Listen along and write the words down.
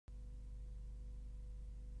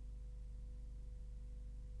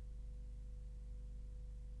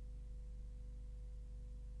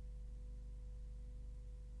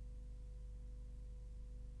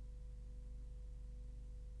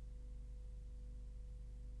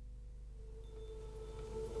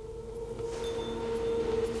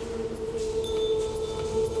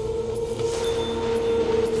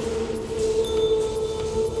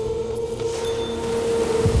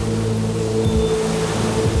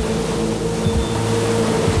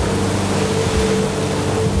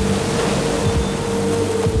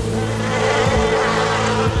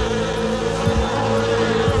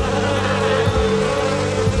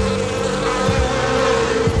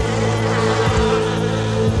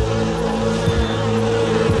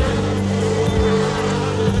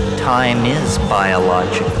time is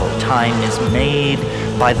biological. Time is made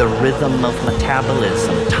by the rhythm of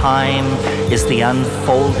metabolism. Time is the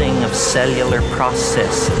unfolding of cellular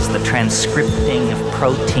processes, the transcripting of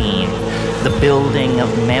protein, the building of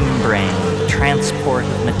membrane, the transport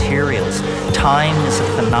of materials. Time is a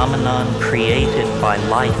phenomenon created by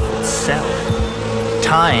life itself.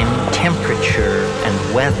 Time, temperature,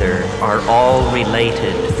 and weather are all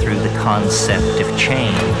related through the concept of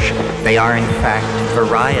change. They are in fact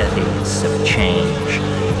varieties of change.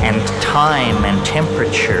 And time and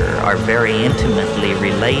temperature are very intimately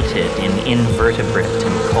related in invertebrate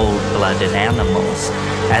and cold-blooded animals.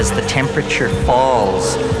 As the temperature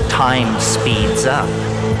falls, time speeds up.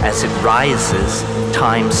 As it rises,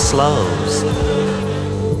 time slows.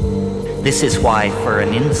 This is why for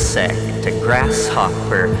an insect, a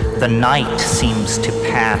grasshopper, the night seems to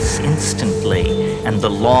pass instantly and the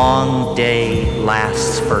long day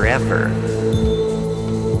lasts forever.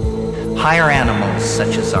 Higher animals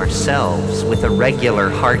such as ourselves, with a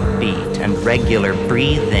regular heartbeat and regular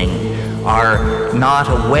breathing, are not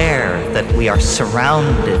aware that we are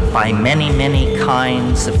surrounded by many, many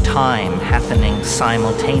kinds of time happening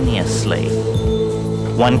simultaneously.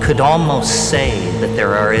 One could almost say that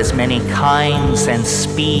there are as many kinds and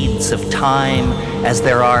speeds of time as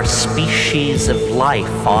there are species of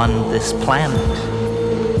life on this planet.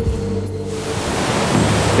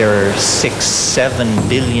 There are 6-7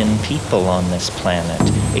 billion people on this planet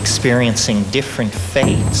experiencing different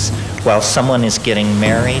fates. While someone is getting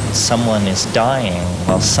married, someone is dying.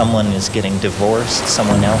 While someone is getting divorced,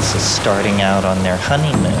 someone else is starting out on their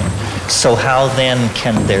honeymoon. So how then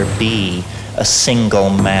can there be a single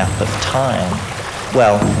map of time?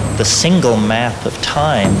 Well, the single map of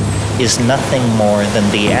time is nothing more than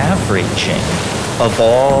the averaging of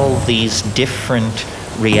all these different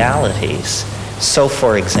realities. So,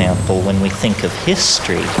 for example, when we think of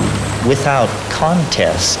history, without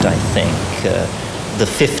contest, I think, the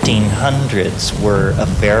 1500s were a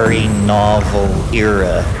very novel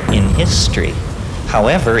era in history.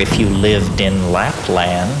 However, if you lived in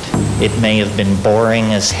Lapland, it may have been boring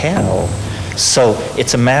as hell. So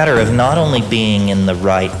it's a matter of not only being in the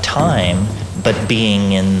right time, but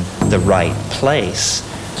being in the right place.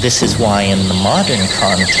 This is why in the modern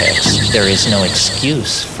context, there is no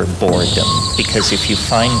excuse for boredom, because if you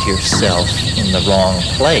find yourself in the wrong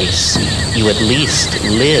place, you at least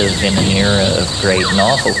live in an era of great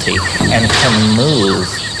novelty and can move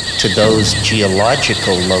to those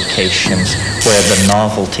geological locations where the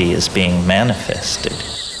novelty is being manifested.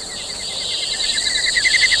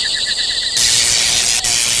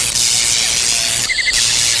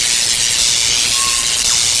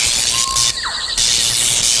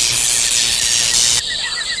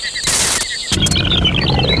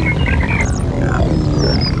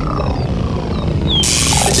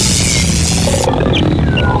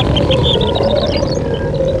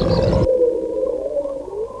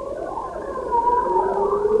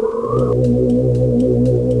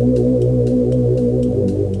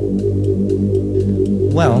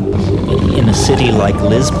 Like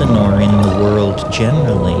Lisbon or in the world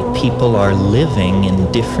generally, people are living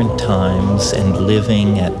in different times and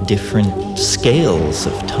living at different scales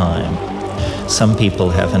of time. Some people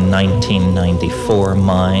have a 1994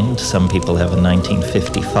 mind, some people have a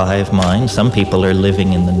 1955 mind, some people are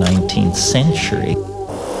living in the 19th century.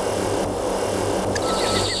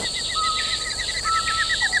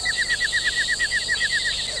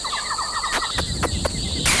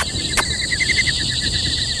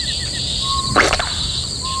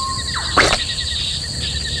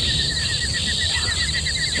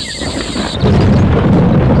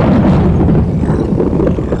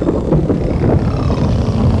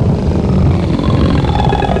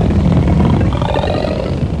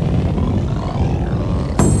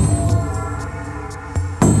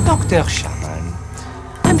 Shaman,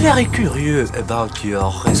 I'm very curious about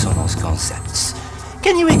your resonance concepts.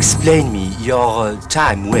 Can you explain me your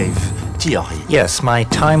time wave theory? Yes, my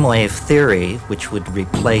time wave theory, which would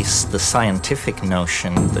replace the scientific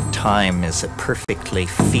notion that time is a perfectly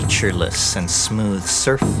featureless and smooth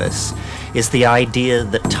surface, is the idea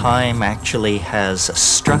that time actually has a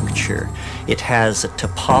structure. It has a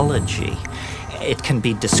topology. It can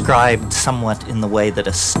be described somewhat in the way that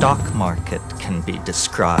a stock market can be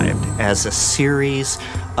described, as a series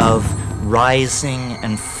of rising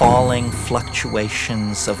and falling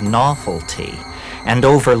fluctuations of novelty. And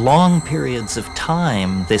over long periods of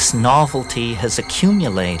time, this novelty has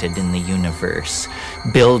accumulated in the universe,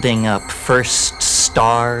 building up first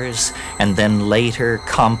stars, and then later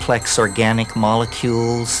complex organic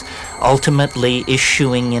molecules, ultimately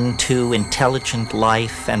issuing into intelligent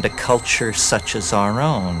life and a culture such as our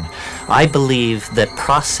own. I believe that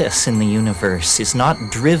process in the universe is not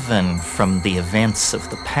driven from the events of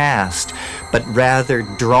the past, but rather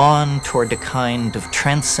drawn toward a kind of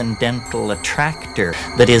transcendental attractor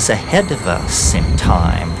that is ahead of us in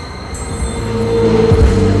time.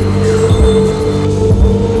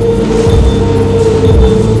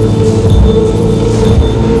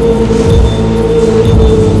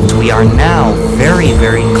 We are now very,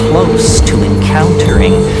 very close to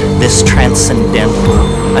encountering this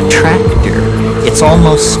transcendental attractor. It's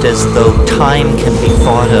almost as though time can be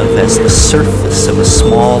thought of as the surface of a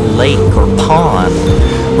small lake or pond.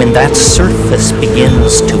 When that surface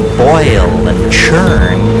begins to boil and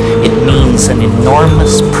churn, it means an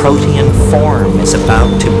enormous protean form is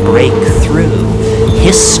about to break through.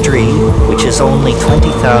 History, which is only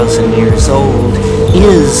 20,000 years old,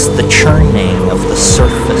 is the churning of the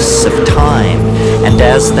surface of time. And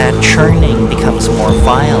as that churning becomes more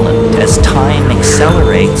violent, as time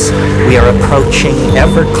accelerates, we are approaching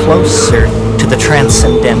ever closer to the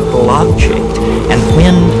transcendental object. And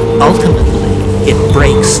when ultimately it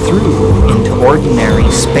breaks through into ordinary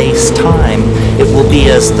space-time, it will be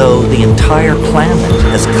as though the entire planet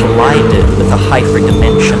has collided with a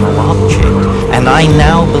hyperdimensional object. And I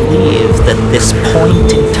now believe that this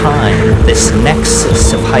point in time, this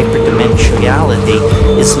nexus of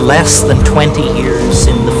hyperdimensionality, is less than 20 years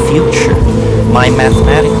in the future. My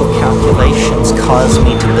mathematical calculations cause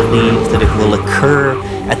me to believe that it will occur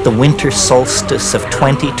at the winter solstice of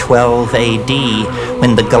 2012 AD,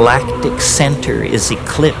 when the galactic center is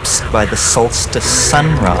eclipsed by the solstice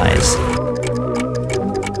sunrise.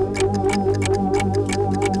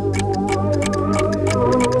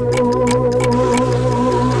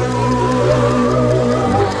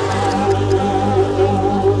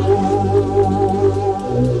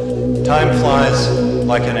 Time flies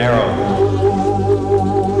like an arrow.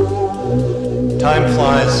 Time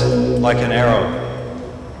flies like an arrow.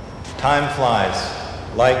 Time flies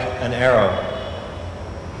like an arrow.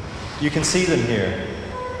 You can see them here,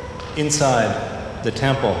 inside the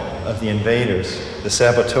temple of the invaders, the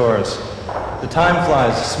saboteurs. The time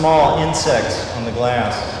flies, small insects on the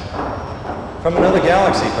glass. From another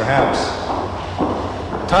galaxy, perhaps.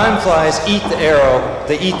 Time flies eat the arrow,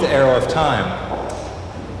 they eat the arrow of time.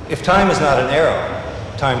 If time is not an arrow,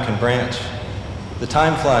 time can branch. The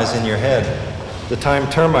time flies in your head. The time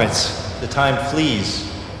termites, the time flees.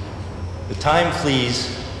 The time flees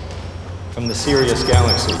from the Sirius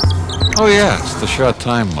galaxy. Oh yeah, it's the short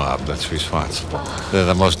time mob that's responsible. They're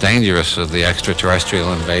the most dangerous of the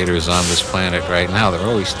extraterrestrial invaders on this planet right now. They're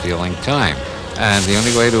always stealing time. And the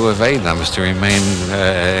only way to evade them is to remain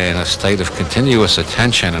in a state of continuous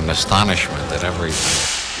attention and astonishment at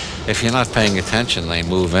everything. If you're not paying attention, they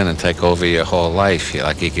move in and take over your whole life.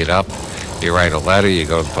 You get up, you write a letter, you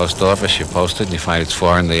go to the post office, you post it, and you find it's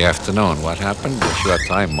 4 in the afternoon. What happened? The short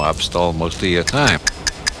time mob stole most of your time.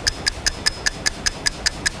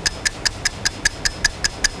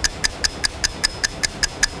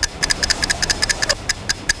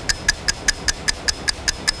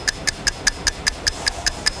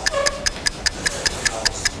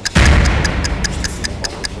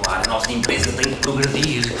 A nossa empresa tem que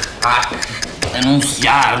progredir.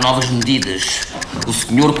 Anunciar novas medidas. O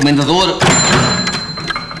senhor comendador...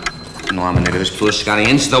 Não há maneira das pessoas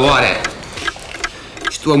chegarem antes da hora.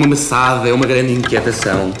 Isto é uma maçada, é uma grande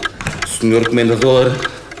inquietação. O senhor comendador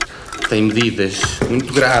tem medidas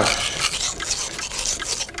muito graves.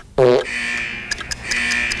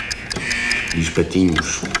 E os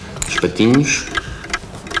patinhos? Os patinhos?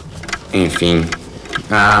 Enfim.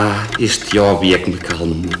 Este hobby é que me calma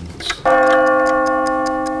muito.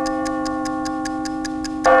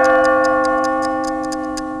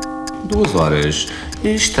 Duas horas.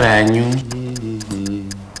 Estranho.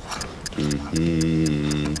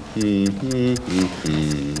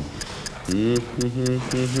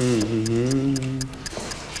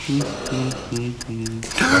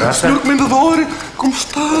 Senhor Comendador, como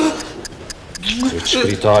está? Estes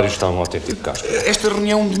escritórios estão um autêntico casco. Esta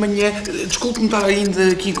reunião de manhã, desculpe-me estar ainda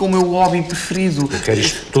aqui com o meu hobby preferido. Eu quero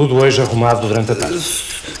isto tudo hoje arrumado durante a tarde.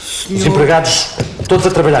 Os empregados todos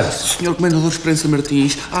a trabalhar. Senhor Comendador Esperança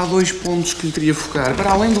Martins, há 2 pontos que lhe queria focar.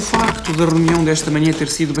 Para além do facto da reunião desta manhã ter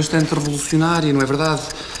sido bastante revolucionária, não é verdade?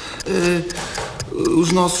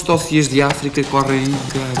 Os nossos dossiês de África correm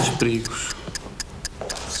graves perigos.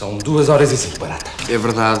 São 2 horas e 5, barata. É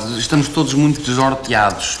verdade. Estamos todos muito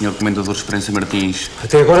desnorteados, Sr. Comendador Esperança Martins.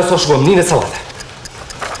 Até agora só chegou a menina salada.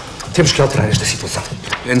 Temos que alterar esta situação.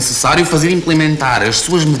 É necessário fazer implementar as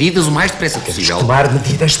suas medidas o mais depressa possível. Temos que tomar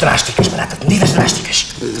medidas drásticas, barata. Medidas drásticas.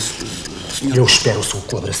 Eu espero a sua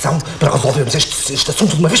colaboração para resolvermos este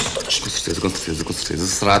assunto de uma vez por todas. Com certeza, com certeza, com certeza.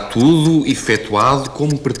 Será tudo efetuado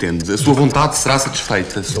como pretende. A sua vontade será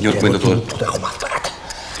satisfeita, Sr. Comendador. Tudo arrumado, barata.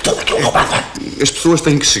 Tudo aquilo arrumado. As pessoas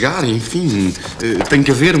têm que chegar, enfim. Tem que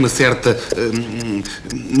haver uma certa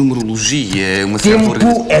numerologia, uma certa...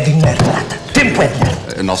 Tempo é dinheiro, barata. Tempo é dinheiro.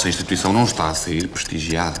 A nossa instituição não está a sair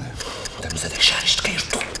prestigiada. Estamos a deixar isto cair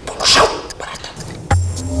tudo no chão, barata.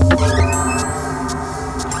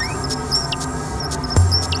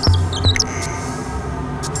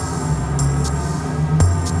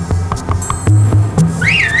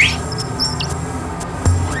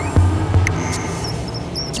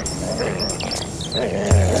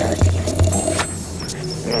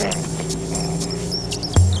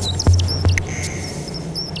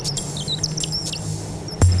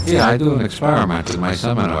 Yeah, I do an experiment in my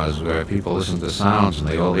seminars where people listen to sounds and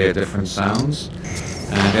they all hear different sounds.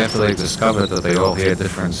 And after they discover that they all hear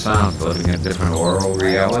different sounds, living in different oral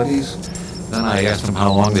realities, then I ask them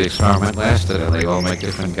how long the experiment lasted, and they all make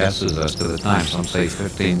different guesses as to the time. Some say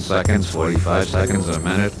 15 seconds, 45 seconds, a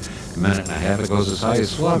minute and a half. It goes as high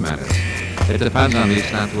as 4 minutes. It depends on the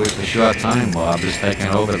extent to which the short time mob is taking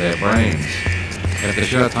over their brains. If the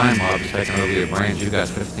short time mob is taking over your brains, you got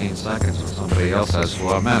 15 seconds, and somebody else has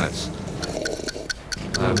 4 minutes.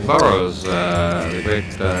 Burroughs, the great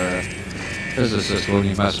physicist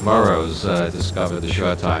William S. Burroughs, discovered the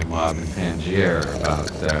short time mob in Tangier about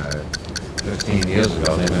 15 years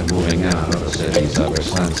ago. They've been moving in on other cities ever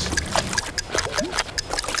since.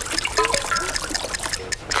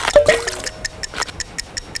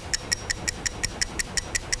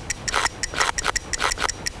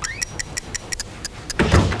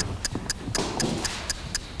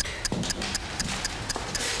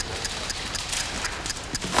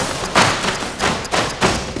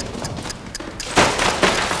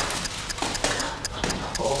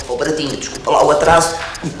 Desculpa lá o atraso,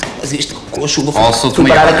 mas isto com a chuva foi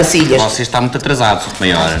parar a Cacilhas. Você está muito atrasado, Sr.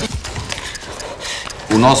 Maior.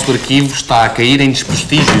 O nosso arquivo está a cair em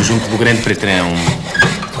desprestígio junto do grande pretrão.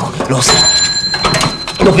 Nossa,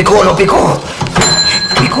 não picou, não picou.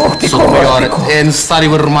 Picou. Sr. Maior, é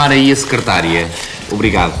necessário arrumar aí a secretária.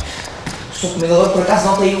 Obrigado. O Sr. Comendador por acaso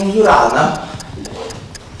não tem um melhoral, não?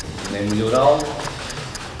 Nem melhoral,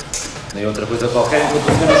 nem outra coisa qualquer que eu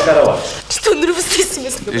estou a buscar a olhos. Estou nervosíssima,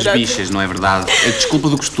 Sr. As bichas, não é verdade? É desculpa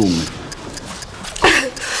do costume.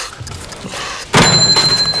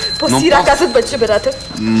 Posso ir à casa de banho, Sra. Barata?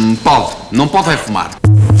 Pode. Não pode é fumar.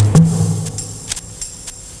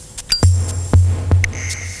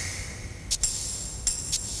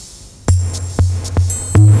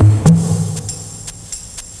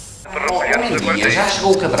 Já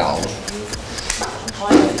chegou o Cabral.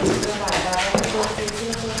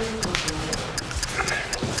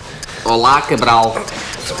 Olá, Cabral.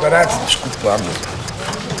 Separado, desculpa, mas...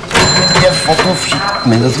 faltou fugir,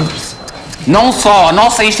 comendador. Não só a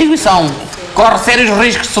nossa instituição corre sérios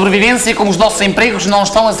riscos de sobrevivência, como os nossos empregos não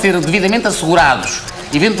estão a ser devidamente assegurados.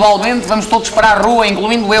 Eventualmente vamos todos para a rua,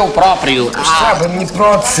 incluindo eu próprio. Sabe, a minha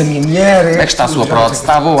prótese, a minha mulher... Como é que está a sua prótese?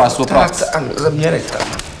 Está boa a sua prótese? A mulher é que está.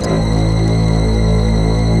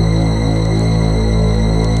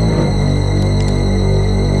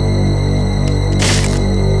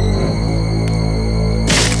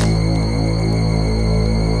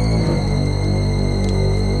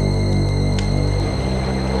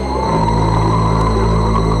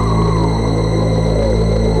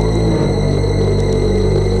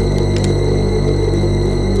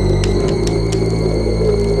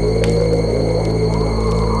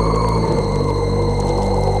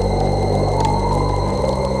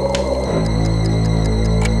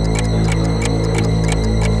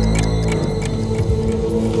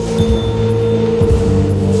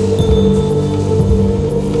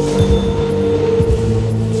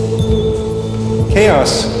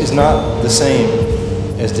 Chaos is not the same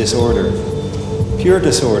as disorder. Pure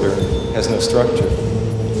disorder has no structure.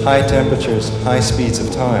 High temperatures, high speeds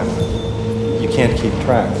of time. You can't keep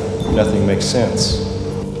track. Nothing makes sense.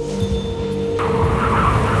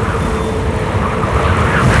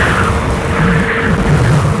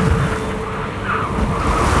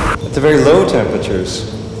 At the very low temperatures,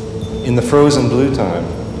 in the frozen blue time,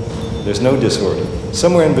 there's no disorder.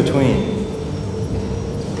 Somewhere in between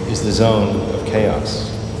is the zone of chaos.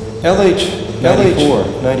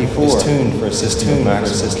 LH94 is tuned for a system of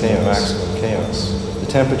maximum chaos. The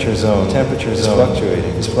temperature zone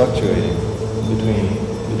is fluctuating between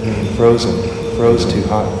froze too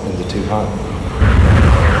hot and the too hot.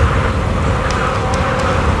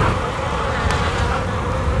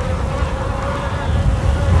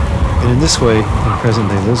 this way, in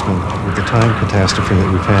present-day Lisbon, with the time catastrophe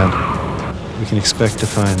that we've had, we can expect to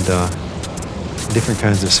find different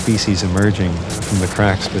kinds of species emerging from the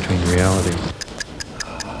cracks between reality.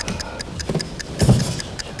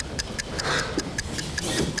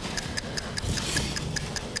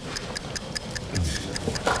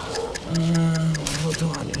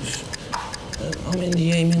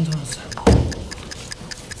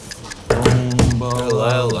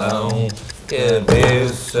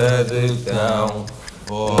 Cabeça de cão,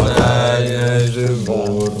 orelhas de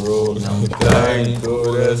burro, não tem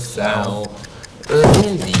coração.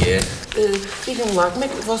 Bom dia. Diga-me lá, como é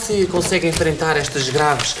que você consegue enfrentar estas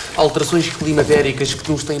graves alterações climatéricas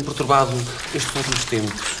que nos têm perturbado estes últimos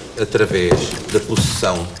tempos? Através da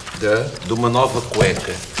possessão de uma nova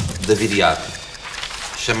cueca da Vieira,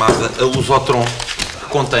 chamada a Lusotron, que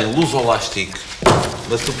contém lusolástico,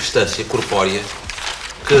 uma substância corpórea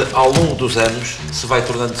que ao longo dos anos se vai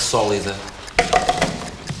tornando sólida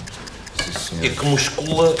e que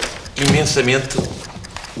muscula imensamente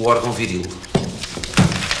o órgão viril.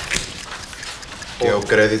 É o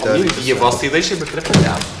crédito à E a vossa deixa-me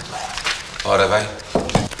atrapalhado. Ora bem.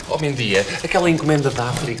 Homem dia, aquela encomenda da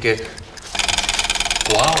África.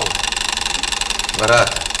 Uau!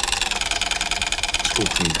 Barato.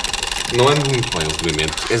 Desculpe-me. Não ando muito bem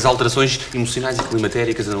ultimamente. As alterações emocionais e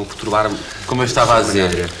climatéricas andam a perturbar-me. Como eu estava a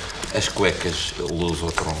dizer, as cuecas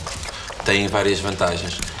Lusotron têm várias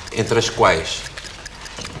vantagens, entre as quais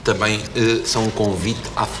também são um convite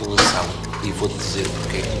à felação. E vou-te dizer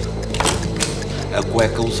porquê. A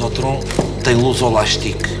cueca Lusotron tem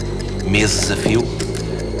lusolástico meses a fio,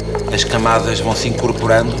 as camadas vão se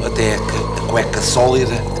incorporando até a cueca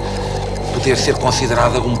sólida poder ser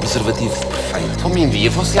considerada um preservativo perfeito. Homem dia,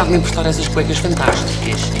 você há de me emprestar essas cuecas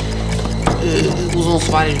fantásticas. Usam-se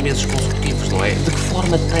vários meses consecutivos, não é? De que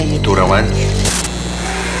forma tem? Duram anos.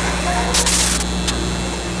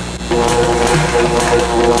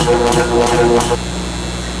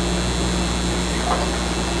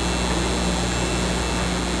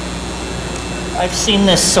 I've seen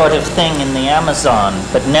this sort of thing in the Amazon,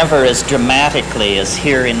 but never as dramatically as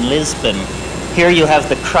here in Lisbon. Here you have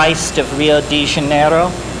the Christ of Rio de Janeiro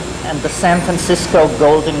and the San Francisco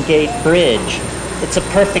Golden Gate Bridge. It's a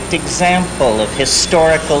perfect example of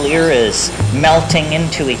historical eras melting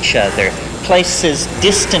into each other. Places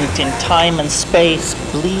distant in time and space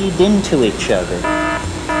bleed into each other.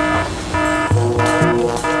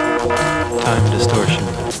 Time distortion.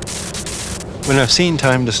 When I've seen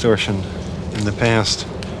time distortion in the past,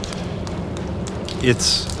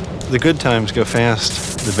 it's the good times go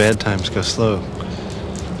fast, the bad times go slow.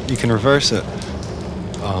 You can reverse it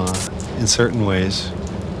in certain ways.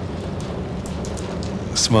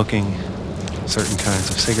 Smoking certain kinds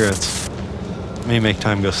of cigarettes may make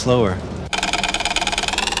time go slower.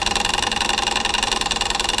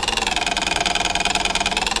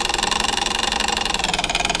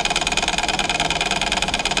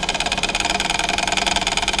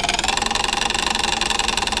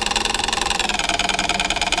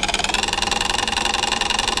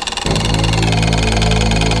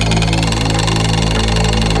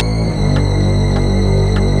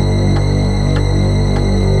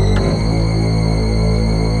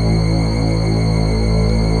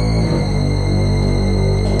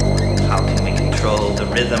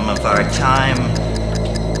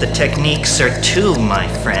 Techniques are two, my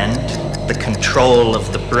friend. The control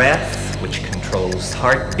of the breath, which controls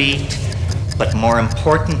heartbeat, but more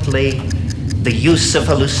importantly, the use of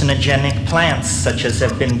hallucinogenic plants such as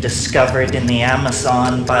have been discovered in the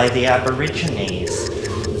Amazon by the Aborigines.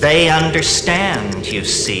 They understand, you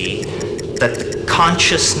see, that the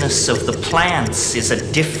consciousness of the plants is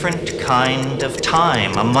a different kind of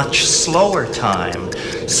time, a much slower time.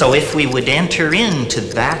 So if we would enter into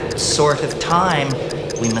that sort of time,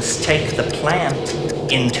 we must take the plant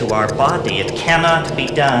into our body. It cannot be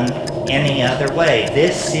done any other way.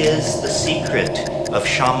 This is the secret of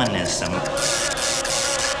shamanism.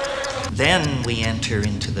 Then we enter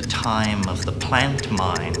into the time of the plant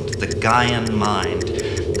mind, the Gaian mind,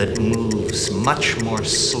 that moves much more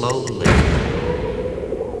slowly.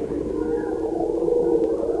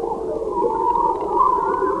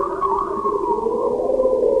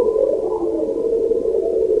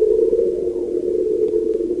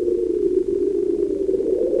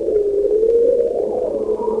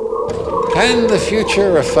 Can the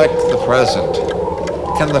future affect the present?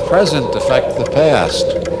 Can the present affect the past?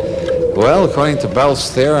 Well, according to Bell's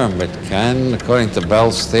theorem, it can. According to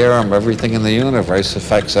Bell's theorem, everything in the universe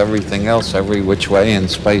affects everything else every which way in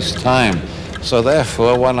space-time. So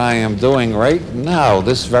therefore, what I am doing right now,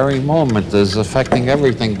 this very moment, is affecting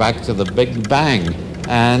everything back to the Big Bang.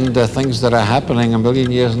 And things that are happening a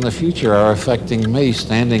million years in the future are affecting me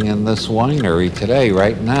standing in this winery today,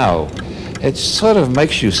 right now. It sort of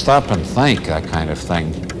makes you stop and think, that kind of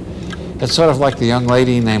thing. It's sort of like the young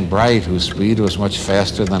lady named Bright, whose speed was much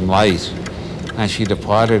faster than light, and she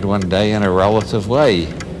departed one day in a relative way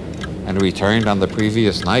and returned on the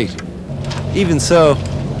previous night. Even so,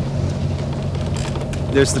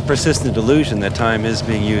 there's the persistent illusion that time is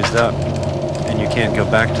being used up and you can't go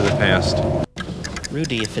back to the past.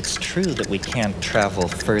 Rudy, if it's true that we can't travel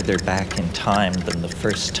further back in time than the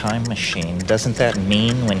first time machine, doesn't that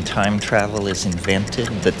mean when time travel is invented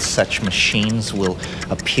that such machines will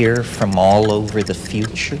appear from all over the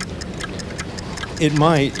future? It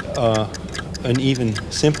might. An even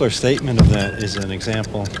simpler statement of that is an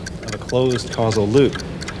example of a closed causal loop,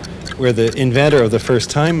 where the inventor of the first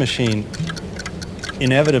time machine,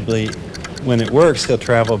 inevitably, when it works, he'll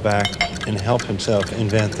travel back and help himself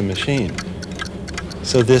invent the machine.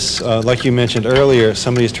 So this, like you mentioned earlier,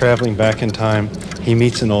 somebody's traveling back in time, he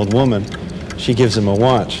meets an old woman, she gives him a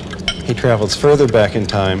watch. He travels further back in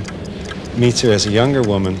time, meets her as a younger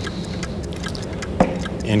woman,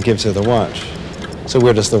 and gives her the watch. So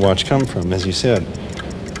where does the watch come from, as you said?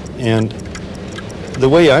 And the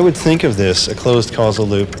way I would think of this, a closed causal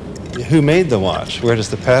loop, who made the watch? Where does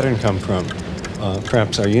the pattern come from?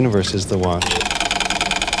 Perhaps our universe is the watch.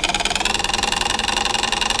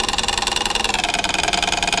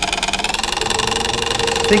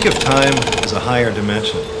 Think of time as a higher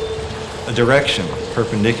dimension, a direction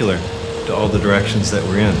perpendicular to all the directions that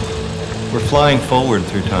we're in. We're flying forward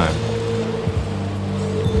through time.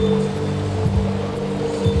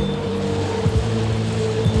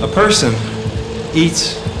 A person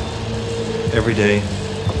eats every day,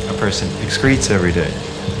 a person excretes every day.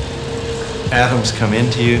 Atoms come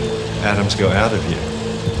into you, atoms go out of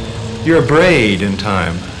you. You're a braid in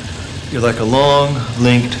time. You're like a long,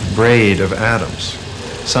 linked braid of atoms.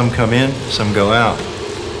 Some come in, some go out.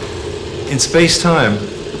 In space-time,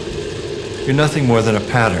 you're nothing more than a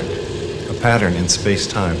pattern in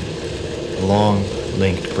space-time, a long,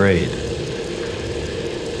 linked braid.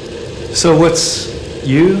 So what's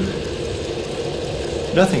you?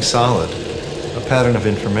 Nothing solid, a pattern of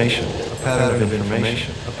information, a pattern of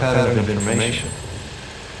information, a pattern of information.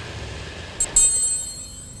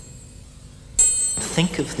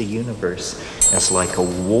 Think of the universe as like a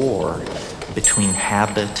war between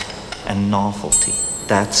habit and novelty.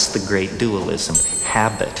 That's the great dualism.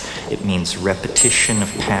 Habit, it means repetition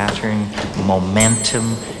of pattern,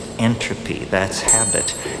 momentum, entropy, that's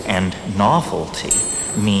habit. And novelty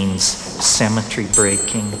means symmetry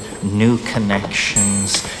breaking, new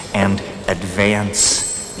connections, and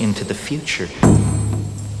advance into the future.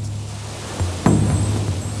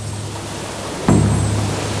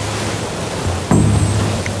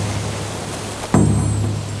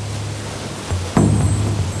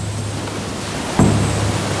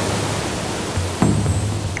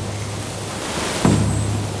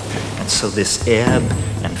 So this ebb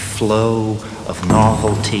and flow of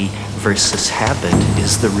novelty versus habit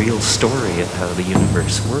is the real story of how the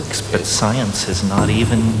universe works, but science has not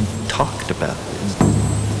even talked about it.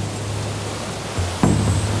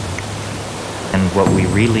 And what we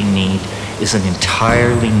really need is an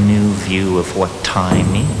entirely new view of what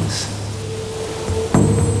time is.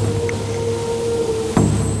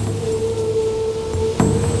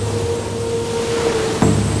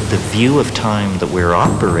 The view of time that we're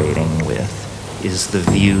operating with is the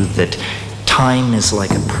view that time is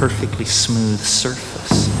like a perfectly smooth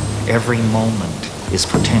surface. Every moment is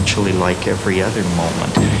potentially like every other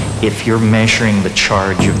moment. If you're measuring the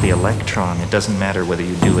charge of the electron, it doesn't matter whether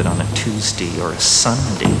you do it on a Tuesday or a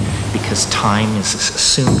Sunday, because time is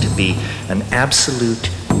assumed to be an absolute,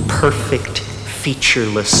 perfect,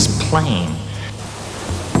 featureless plane.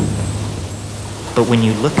 But when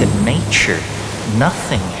you look at nature,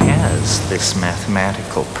 nothing has this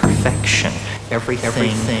mathematical perfection.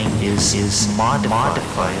 Everything is modified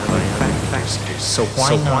by factors. So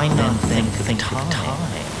why not think of time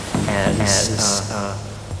as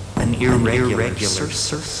an irregular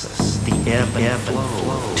surface, the ebb and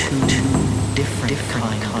flow of two different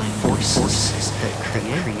kind of forces that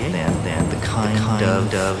create then the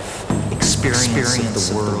kind of experience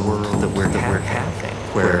of the world that we're having,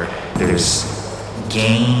 where there's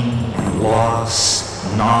gain and loss,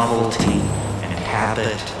 novelty and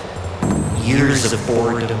habit, years of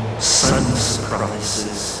boredom, sudden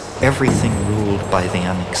surprises, everything ruled by the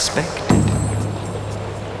unexpected.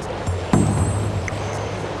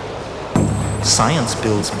 Science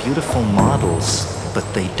builds beautiful models,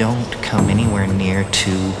 but they don't come anywhere near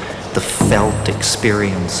to the felt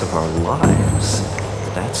experience of our lives.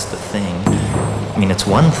 That's the thing. mean, it's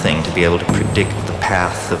one thing to be able to predict the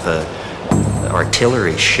path of an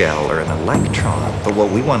artillery shell or an electron, but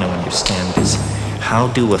what we want to understand is how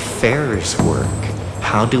do affairs work?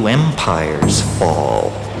 How do empires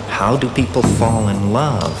fall? How do people fall in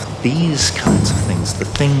love? These kinds of things, the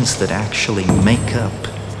things that actually make up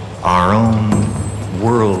our own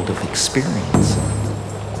world of experience.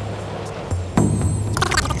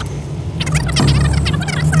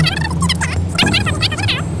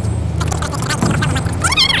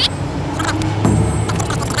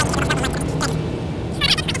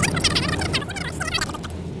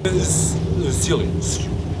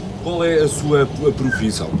 Silêncio. Qual é a sua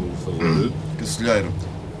profissão, por favor? Cacilheiro.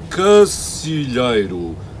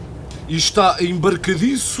 Cacilheiro. E está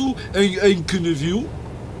embarcadiço em que navio?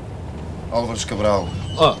 Álvares Cabral.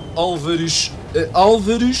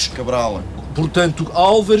 Álvares Cabral. Portanto,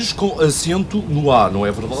 Álvares com acento no A, não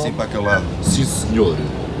é verdade? Sim, para aquele lado. Sim, senhor.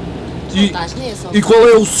 E qual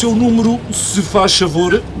é o seu número, se faz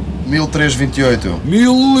favor? 1328.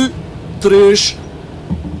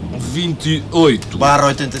 1328. Barra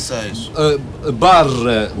 86.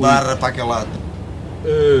 Barra para aquele lado.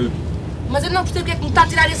 Mas eu não percebo porque é que me está a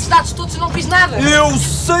tirar esses dados todos e não fiz nada. Eu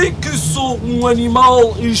sei que sou um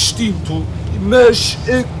animal extinto, mas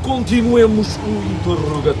continuemos o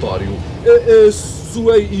interrogatório. A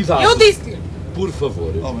sua idade. Eu disse-lhe. Por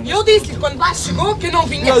favor. Eu disse-lhe quando lá chegou que eu não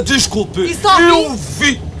vinha. Desculpe, E só eu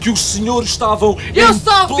vi que os senhores estavam Eu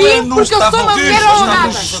só vi porque eu sou uma mulher honrada.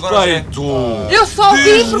 Respeito. Eu só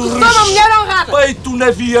vi porque sou uma mulher honrada. Respeito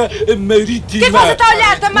na via marítima. O que é que você está a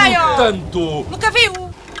olhar também, ó? Portanto... Nunca viu?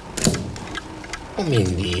 Hoje em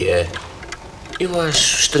dia, eu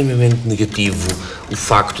acho extremamente negativo o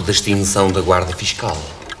facto da extinção da guarda fiscal.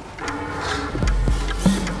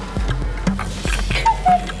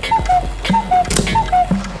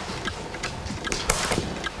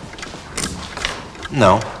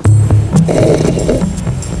 Não.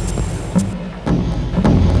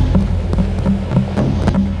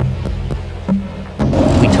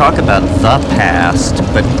 We talk about the past,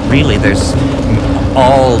 but really there's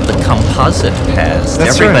all the composite past.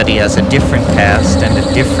 Everybody has a different past and a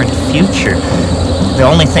different future. The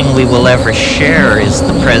only thing we will ever share is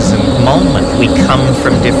the present moment. We come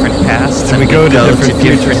from different pasts and we go to different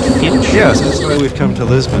futures. Yes, that's why we've come to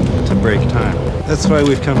Lisbon, to break time. That's why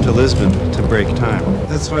we've come to Lisbon, to break time.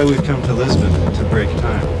 That's why we've come to Lisbon, to break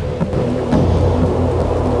time.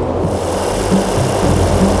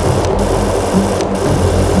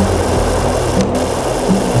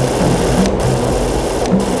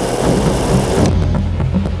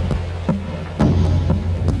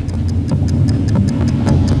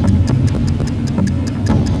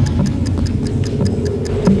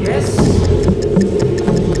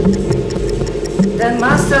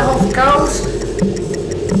 Master of Chaos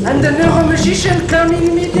and the Neuromagician coming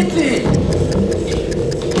immediately.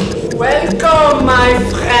 Welcome, my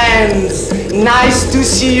friends. Nice to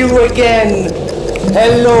see you again.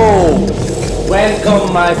 Hello.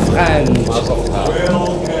 Welcome, my friend.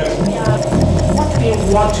 What we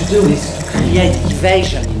want to do is to create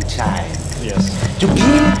evasion in time. Yes. To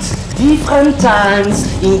build different times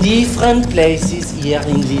in different places here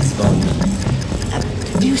in Lisbon.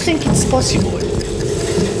 Do you think it's possible?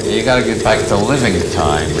 You gotta get back to living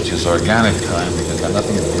time, which is organic time, because it's got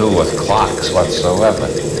nothing to do with clocks whatsoever.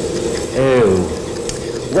 Oh.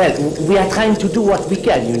 Well, we are trying to do what we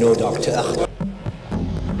can, you know, Doctor.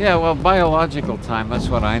 Yeah, well, biological time, that's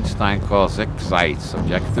what Einstein calls Zeit,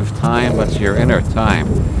 subjective time, that's your inner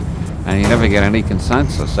time. And you never get any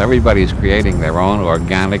consensus. Everybody's creating their own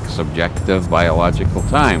organic, subjective, biological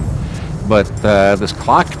time. But this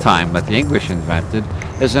clock time that the English invented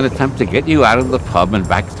is an attempt to get you out of the pub and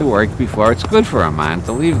back to work before it's good for a man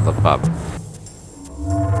to leave the pub.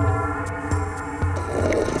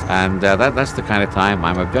 And that's the kind of time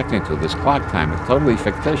I'm objecting to, this clock time. It's totally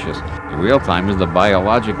fictitious. The real time is the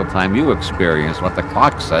biological time you experience. What the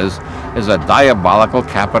clock says is a diabolical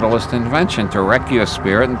capitalist invention to wreck your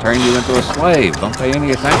spirit and turn you into a slave. Don't pay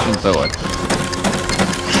any attention to it.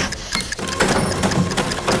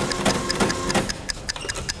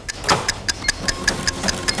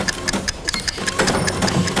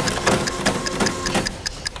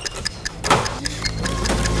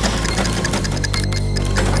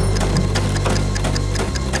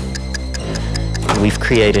 We've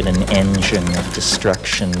created an engine of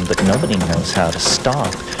destruction that nobody knows how to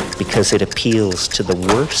stop because it appeals to the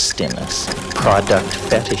worst in us, product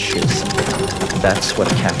fetishism. That's what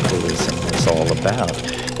capitalism is all about.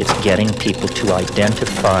 It's getting people to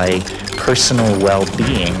identify personal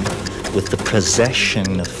well-being with the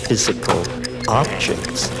possession of physical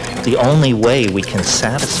objects. The only way we can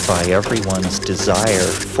satisfy everyone's desire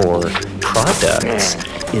for products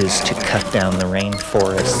is to cut down the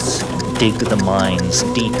rainforests, dig the mines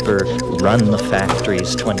deeper, run the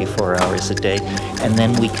factories 24 hours a day, and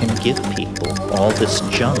then we can give people all this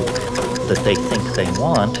junk that they think they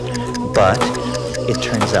want, but it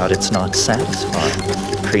turns out it's not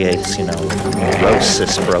satisfying. It creates,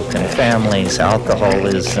 neurosis, broken families,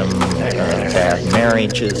 alcoholism, bad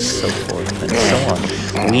marriages, so forth and so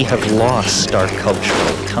on. We have lost our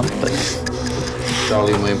cultural compass. Está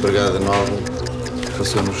ali uma empregada nova que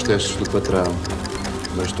passou nos testes do patrão,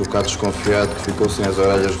 mas estou cá desconfiado que ficou sem as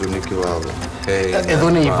orelhas do aniquilado. A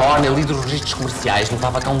dona Ivone, ali dos registros comerciais, não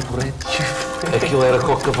estava cá um correto? Aquilo era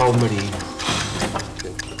com o cavalo marinho.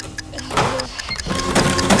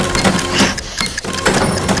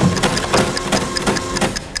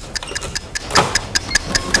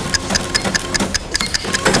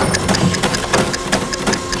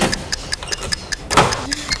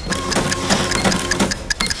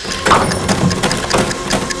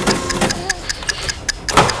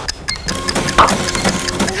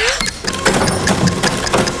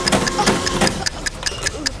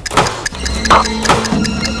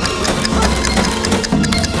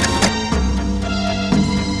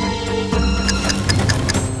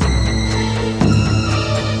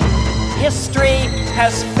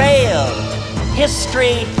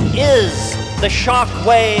 History is the shock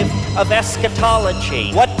wave of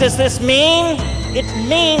eschatology. What does this mean? It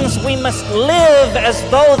means we must live as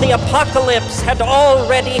though the apocalypse had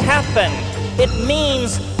already happened. It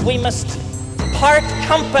means we must part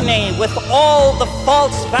company with all the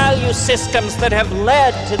false value systems that have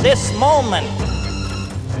led to this moment.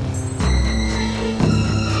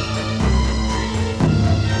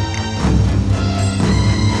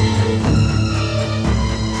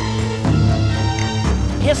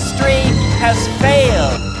 History has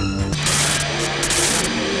failed.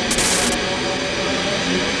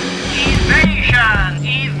 Evasion!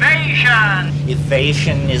 Evasion!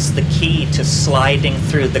 Evasion is the key to sliding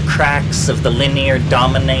through the cracks of the linear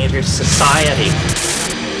dominator society.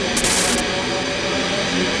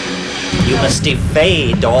 You must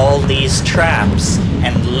evade all these traps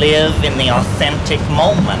and live in the authentic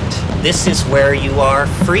moment. This is where you are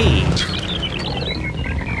free.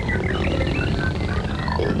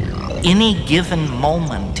 Any given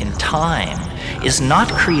moment in time is not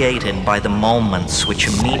created by the moments which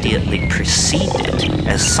immediately precede it,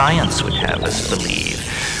 as science would have us believe.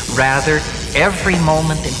 Rather, every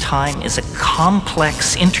moment in time is a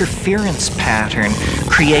complex interference pattern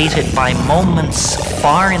created by moments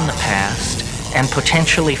far in the past and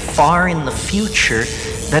potentially far in the future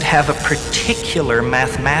that have a particular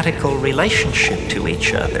mathematical relationship to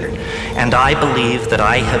each other. And I believe that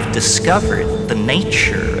I have discovered the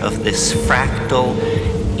nature of this fractal,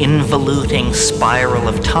 involuting spiral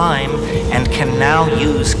of time and can now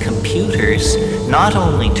use computers not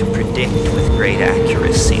only to predict with great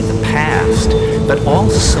accuracy the past, but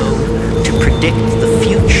also to predict the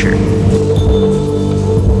future.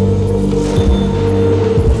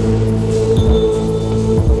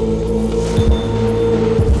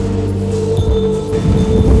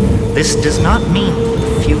 This does not mean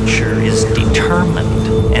the future is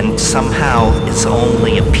determined and somehow is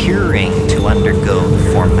only appearing to undergo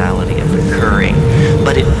the formality of occurring,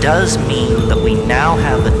 but it does mean that we now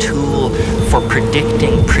have a tool for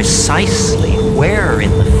predicting precisely where in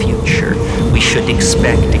the future we should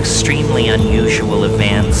expect extremely unusual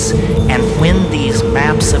events, and when these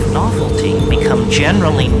maps of novelty become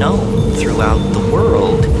generally known throughout the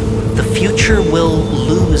world, the future will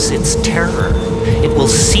lose its terror. It will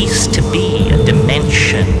cease to be a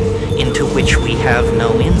dimension into which we have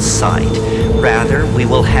no insight. Rather, we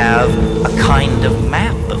will have a kind of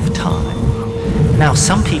map of time. Now,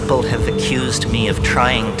 some people have accused me of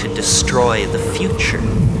trying to destroy the future,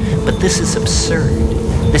 but this is absurd.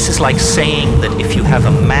 This is like saying that if you have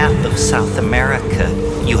a map of South America,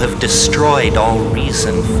 you have destroyed all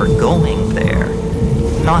reason for going there.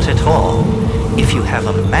 Not at all. If you have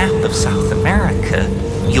a map of South America,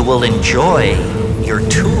 you will enjoy your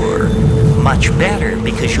tour much better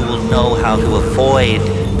because you will know how to avoid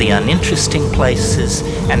the uninteresting places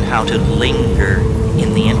and how to linger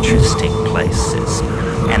in the interesting places.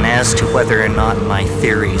 And as to whether or not my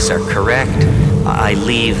theories are correct, I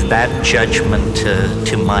leave that judgment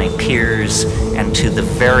to my peers and to the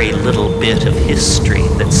very little bit of history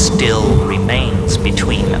that still remains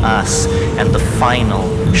between us and the final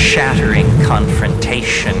shattering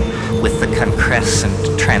confrontation with the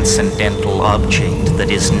concrescent transcendental object that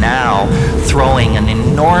is now throwing an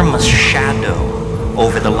enormous shadow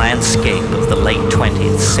over the landscape of the late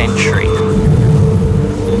 20th century.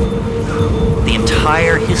 The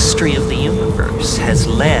entire history of the universe has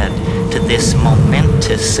led to this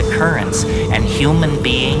momentous occurrence, and human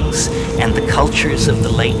beings and the cultures of the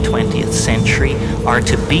late 20th century are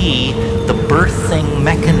to be the birthing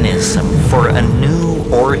mechanism for a new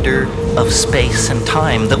order of space and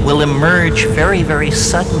time that will emerge very, very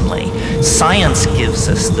suddenly. Science gives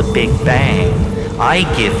us the Big Bang. I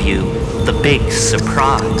give you the big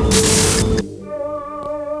surprise.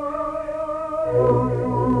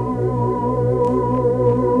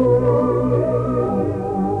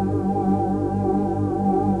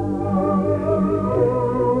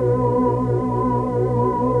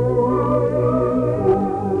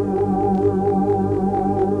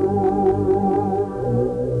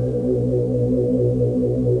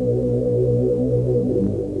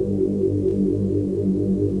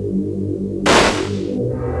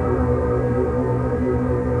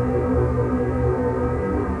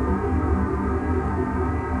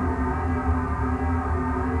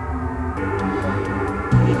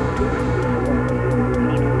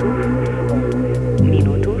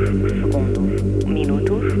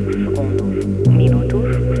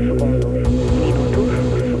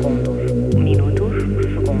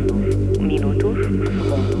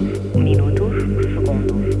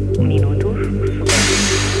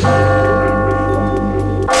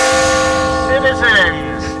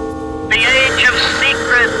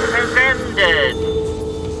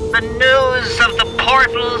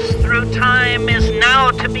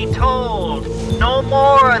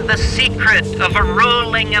 Of a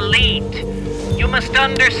ruling elite. You must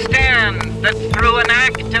understand that through an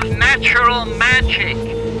act of natural magic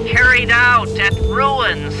carried out at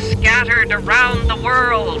ruins scattered around the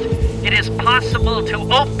world, it is possible to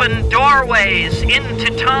open doorways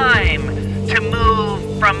into time, to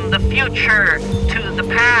move from the future to the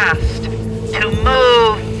past, to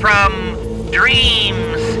move from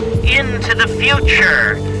dreams into the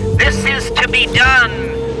future. This is to be done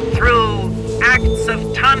through acts of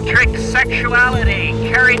tantric sexuality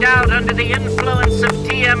carried out under the influence of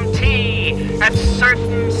DMT at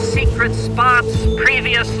certain secret spots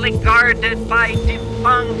previously guarded by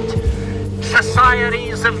defunct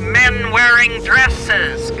societies of men wearing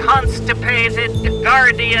dresses, constipated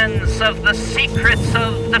guardians of the secrets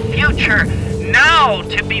of the future, now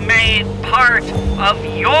to be made part of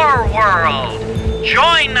your world.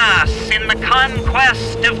 Join us in the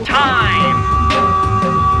conquest of time.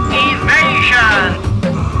 Evasion!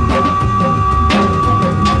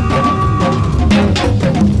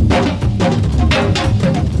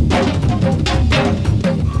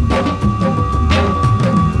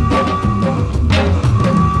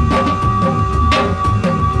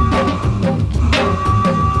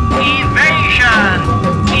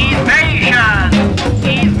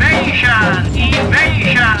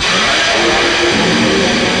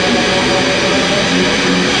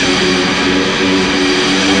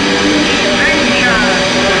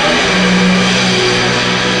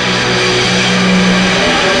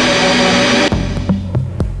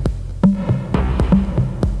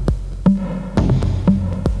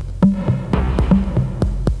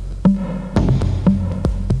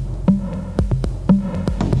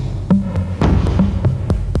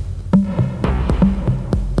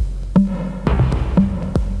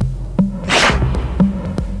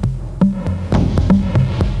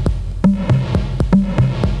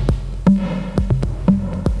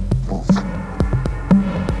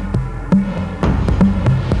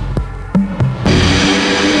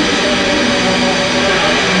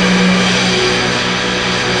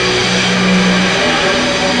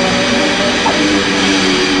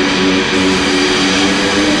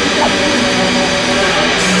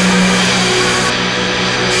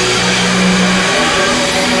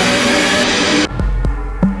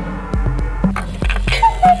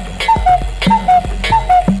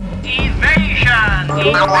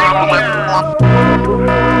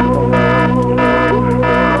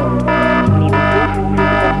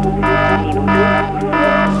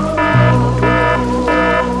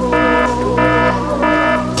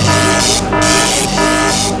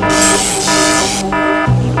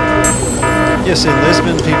 Yes, in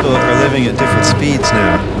Lisbon, people are living at different speeds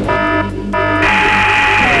now.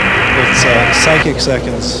 It's psychic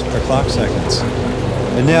seconds or clock seconds.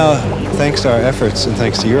 And now, thanks to our efforts and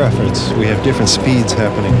thanks to your efforts, we have different speeds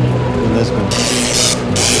happening in Lisbon.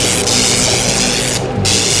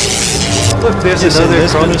 Look, there's another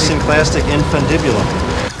chronosynclastic infundibulum.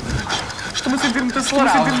 Estou-me a sentir muito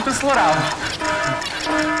acelerado.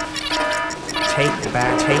 Take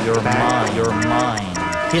back your mind.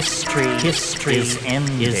 History is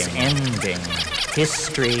ending.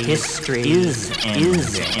 History is ending.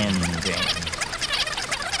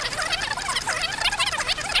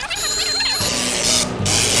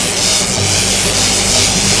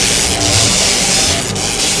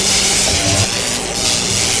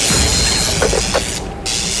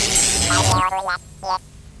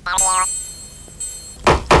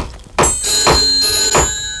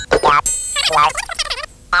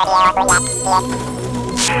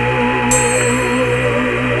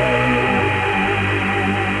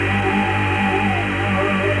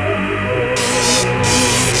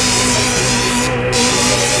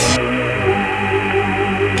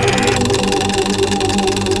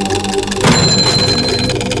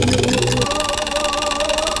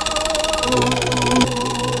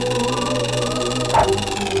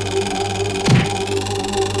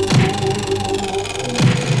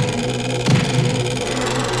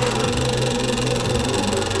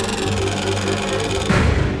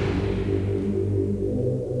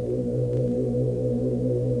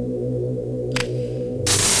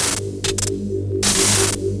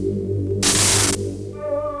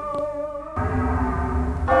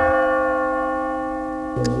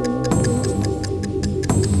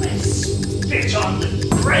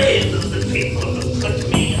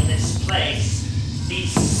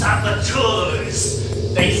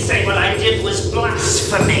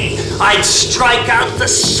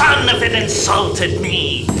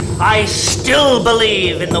 Me. I still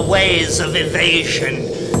believe in the ways of evasion.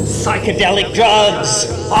 Psychedelic drugs,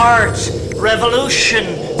 art,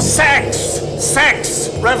 revolution, sex,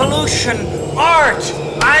 revolution, art.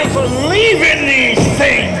 I believe in these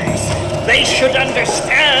things. They should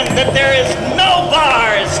understand that there is no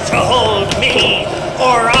bars to hold me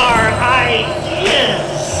or our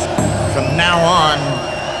ideas. From now on,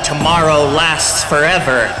 tomorrow lasts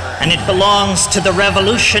forever, and it belongs to the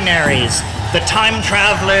revolutionaries, the time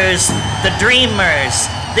travelers, the dreamers.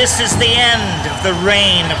 This is the end of the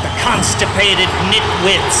reign of the constipated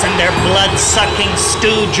nitwits and their blood-sucking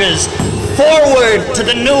stooges. Forward to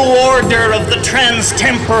the new order of the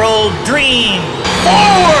trans-temporal dream.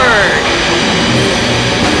 Forward!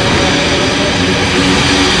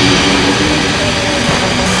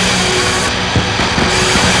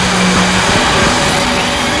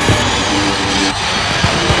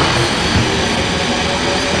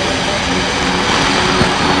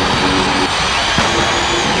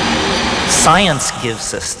 Science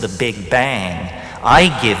gives us the Big Bang. I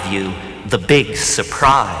give you the big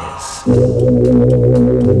surprise.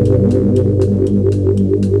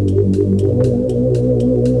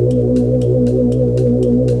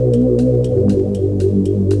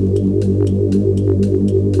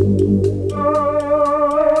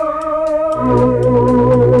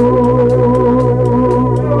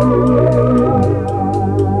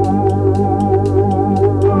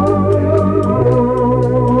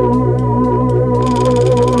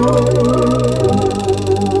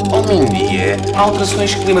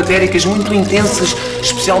 Alterações climatéricas muito intensas,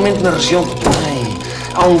 especialmente na região de Belém.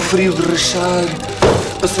 Há um frio de rachar.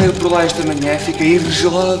 Passei por lá esta manhã, fiquei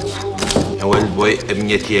gelado. Eu olho boi a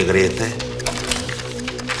minha tia Greta.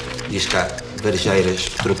 Diz cá, varejeiras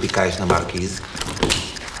tropicais na Marquise.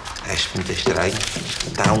 Acho muito estranho.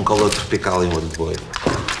 Está um calor tropical em olho de boi.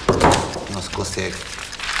 Não se consegue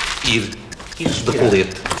ir de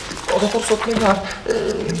colete. Oh, doutor, só te lembrar.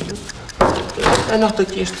 Anota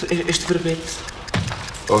aqui este verbete.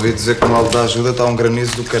 Ouvi dizer que no Alto da Ajuda está um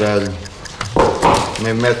granizo do caralho.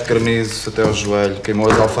 Nem mete granizo até ao joelho. Queimou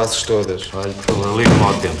as alfaces todas. Olha, por favor, liga-me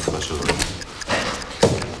ao tempo, se faz favor.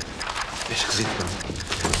 É esquisito, não?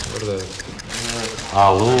 Verdade.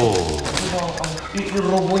 Alô? E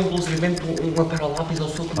roubou inclusivamente uma Pera lápis ao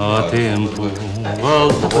seu Ó tempo,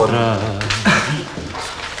 volta para trás.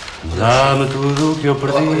 Dá-me tudo o que eu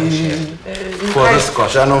perdi. Foda-se,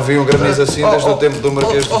 Costa. Já não vi um granizo assim desde o tempo do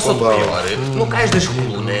Marquês de Pombal. No cais das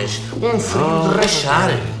colunas, um frio de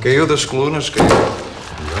rachar. Caiu das colunas, caiu.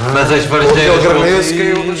 Mas as varejeiras... O granizo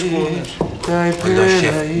caiu das colunas. Tem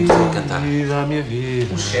pena e dá a minha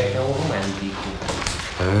vida. O chefe é um romântico.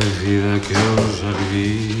 A vida que eu já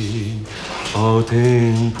vivi, ao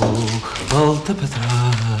tempo, volta para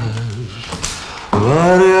trás.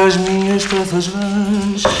 Várias minhas peças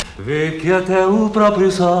vãs, vê que até o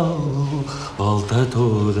próprio sol volta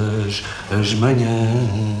todas as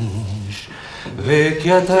manhãs. Vê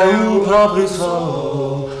que até o próprio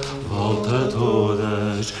sol volta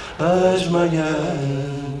todas as manhãs.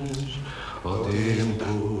 O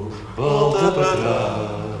tempo volta para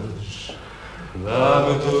trás,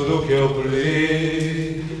 dá-me tudo o que eu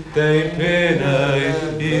perdi, tem pena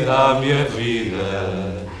e dá-me a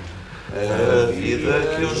vida. A vida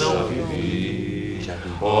vida que eu não vivi.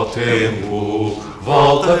 Ó tempo,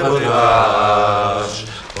 volta para trás.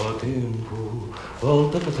 Ó tempo,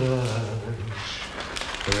 volta para trás.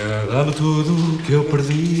 Dá-me tudo que eu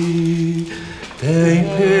perdi. Tem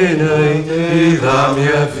pena e dá-me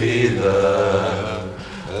a vida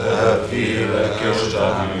que eu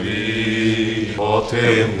já vivi. Ó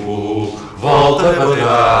tempo, volta para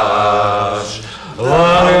trás.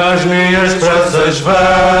 Larga as minhas esperanças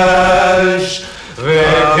vãs. Vê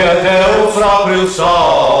que até o próprio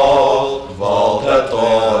sol volta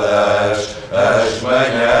todas as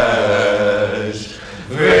manhãs.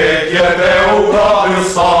 Vê que até o próprio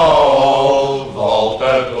sol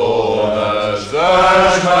volta todas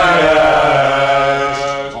as manhãs.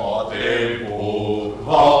 Ó tempo,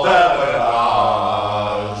 volta para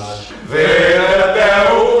trás. Vê que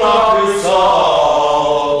até o próprio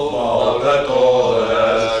sol volta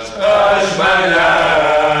todas as manhãs.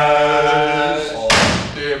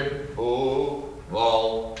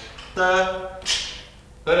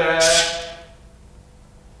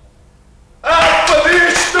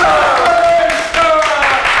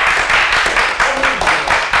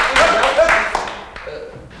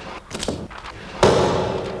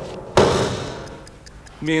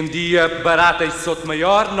 Mendia, Barata e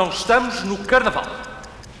Sotomayor, não estamos no Carnaval.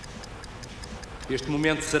 Este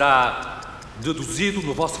momento será deduzido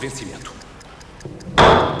no vosso vencimento.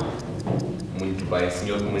 Muito bem,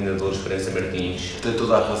 Sr. Comendador Esperança Martins. Tem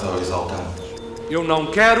toda a razão, exaltado. Eu não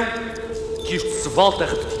quero que isto se volte a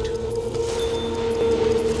repetir.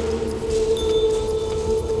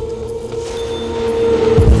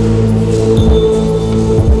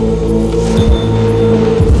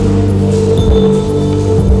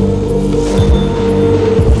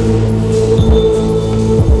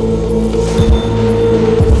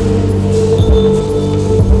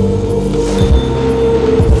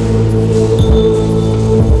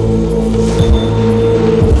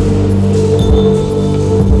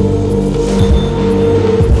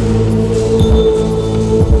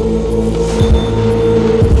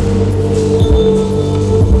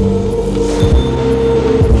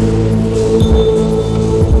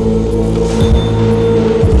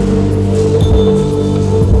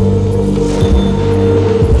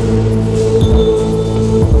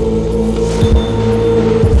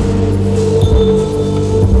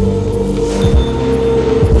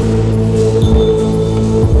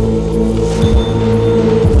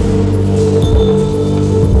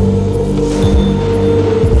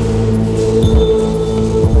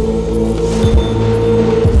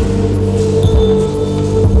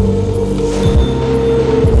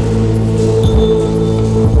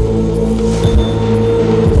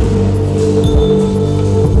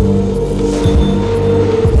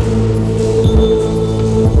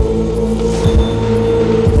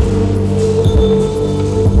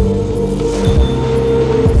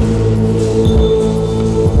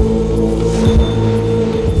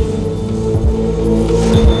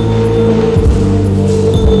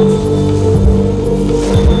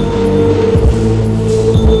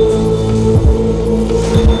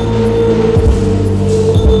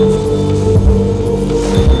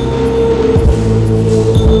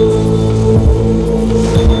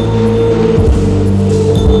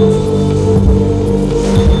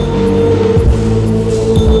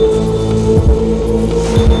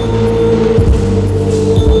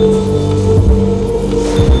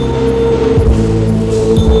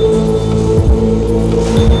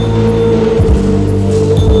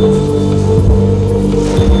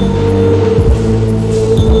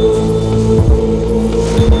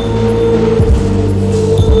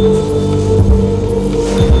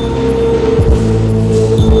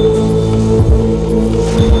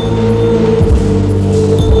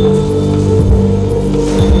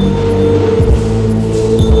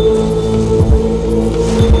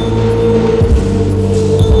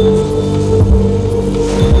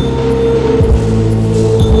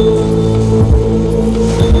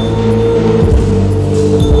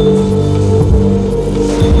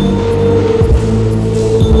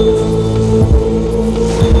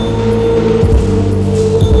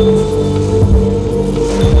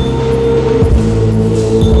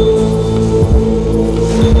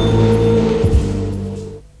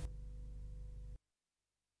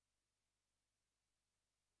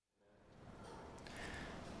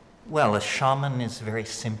 Well, a shaman is very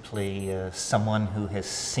simply someone who has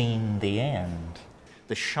seen the end.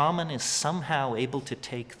 The shaman is somehow able to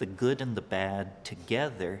take the good and the bad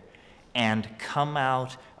together and come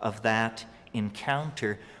out of that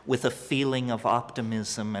encounter with a feeling of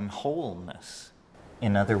optimism and wholeness.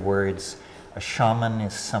 In other words, a shaman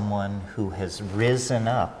is someone who has risen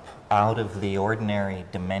up out of the ordinary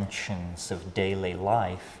dimensions of daily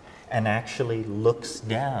life and actually looks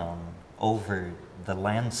down over the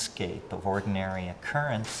landscape of ordinary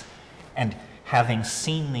occurrence. And having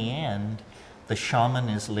seen the end, the shaman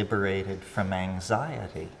is liberated from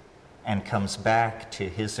anxiety and comes back to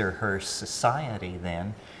his or her society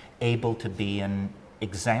then, able to be an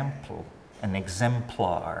example, an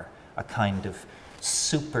exemplar, a kind of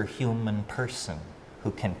superhuman person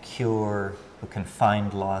who can cure, who can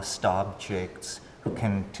find lost objects, who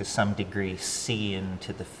can to some degree see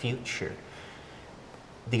into the future.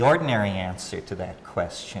 The ordinary answer to that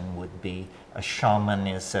question would be a shaman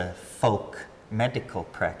is a folk medical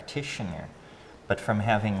practitioner. But from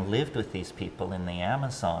having lived with these people in the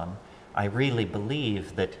Amazon, I really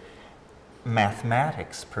believe that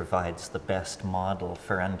mathematics provides the best model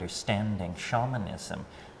for understanding shamanism.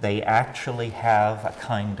 They actually have a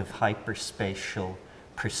kind of hyperspatial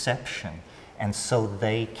perception, and so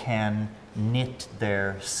they can knit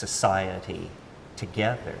their society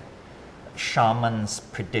together. Shamans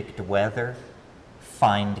predict weather,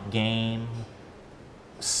 find game,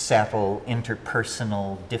 settle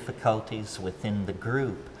interpersonal difficulties within the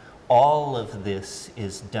group. All of this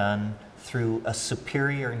is done through a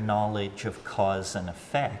superior knowledge of cause and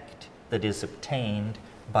effect that is obtained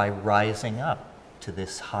by rising up to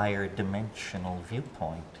this higher dimensional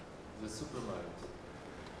viewpoint. The supermind.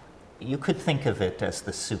 You could think of it as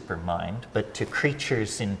the supermind, but to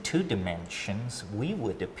creatures in 2 dimensions, we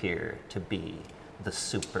would appear to be the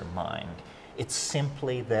supermind. It's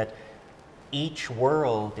simply that each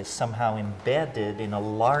world is somehow embedded in a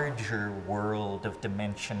larger world of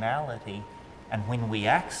dimensionality, and when we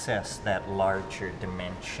access that larger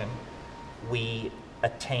dimension, we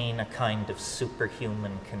attain a kind of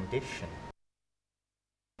superhuman condition.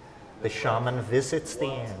 The shaman visits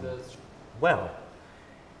the end. Well,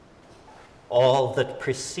 all that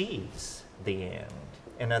precedes the end.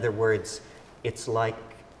 In other words, it's like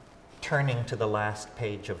turning to the last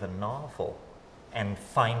page of a novel and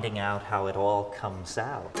finding out how it all comes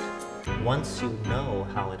out. Once you know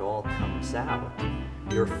how it all comes out,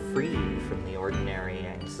 you're free from the ordinary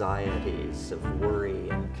anxieties of worry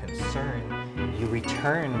and concern. You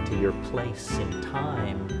return to your place in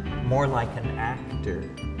time more like an actor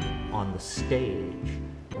on the stage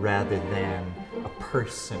rather than a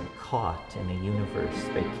person caught in a universe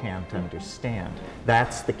they can't understand.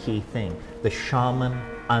 That's the key thing. The shaman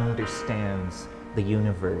understands the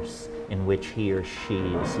universe in which he or she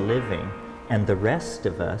is living, and the rest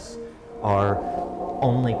of us are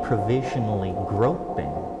only provisionally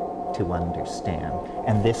groping to understand.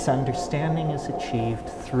 And this understanding is achieved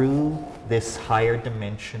through this higher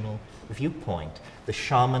dimensional viewpoint. The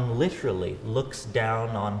shaman literally looks down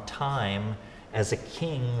on time as a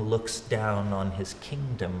king looks down on his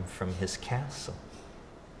kingdom from his castle.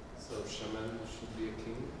 So shaman should be a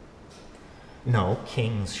king? No,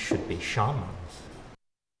 kings should be shamans.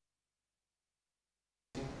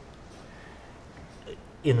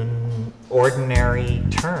 In ordinary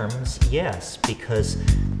terms, yes, because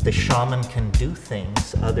the shaman can do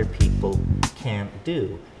things other people can't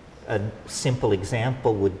do. A simple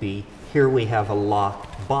example would be, here we have a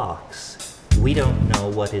locked box. We don't know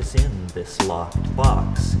what is in this locked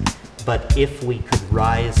box, but if we could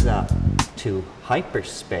rise up to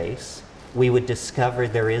hyperspace, we would discover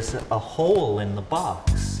there is a hole in the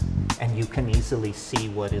box, and you can easily see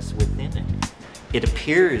what is within it. It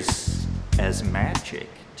appears as magic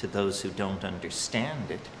to those who don't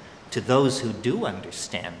understand it. To those who do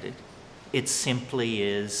understand it, it simply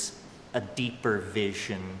is a deeper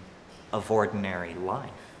vision of ordinary life.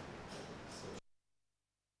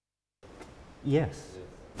 Yes.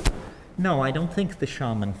 No, I don't think the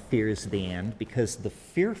shaman fears the end, because the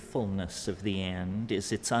fearfulness of the end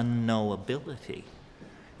is its unknowability.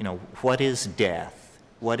 You know, what is death?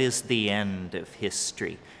 What is the end of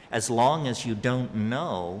history? As long as you don't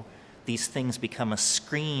know, these things become a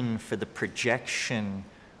screen for the projection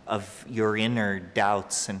of your inner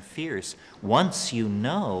doubts and fears. Once you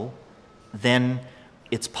know, then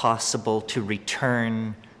it's possible to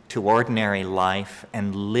return to ordinary life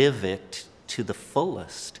and live it to the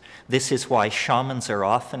fullest. This is why shamans are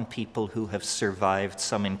often people who have survived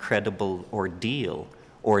some incredible ordeal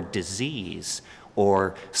or disease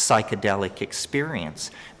or psychedelic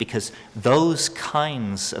experience, because those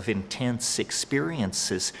kinds of intense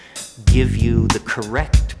experiences give you the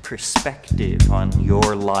correct perspective on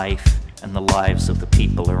your life and the lives of the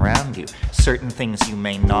people around you. Certain things you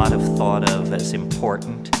may not have thought of as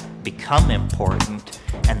important become important,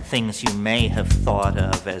 and things you may have thought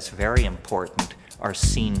of as very important are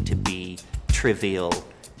seen to be trivial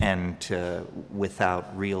and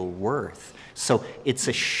without real worth. So it's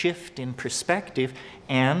a shift in perspective,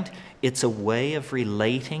 and it's a way of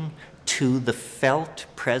relating to the felt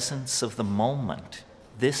presence of the moment.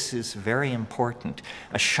 This is very important.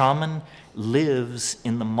 A shaman lives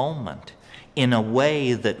in the moment in a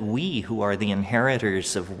way that we, who are the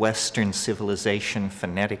inheritors of Western civilization,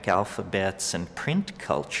 phonetic alphabets, and print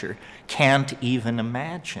culture, can't even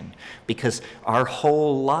imagine, because our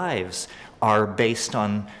whole lives are based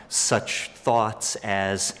on such thoughts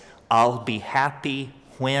as, I'll be happy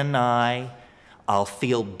when I'll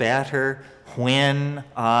feel better when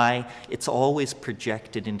it's always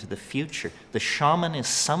projected into the future. The shaman is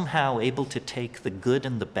somehow able to take the good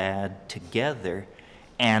and the bad together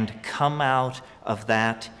and come out of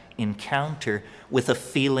that encounter with a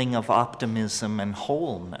feeling of optimism and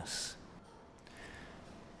wholeness.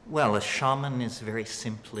 Well, a shaman is very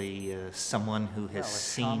simply someone who has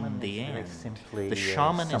seen the end. The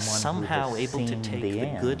shaman is somehow able to take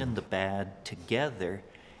the good and the bad together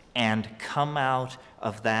and come out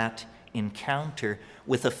of that encounter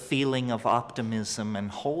with a feeling of optimism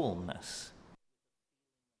and wholeness.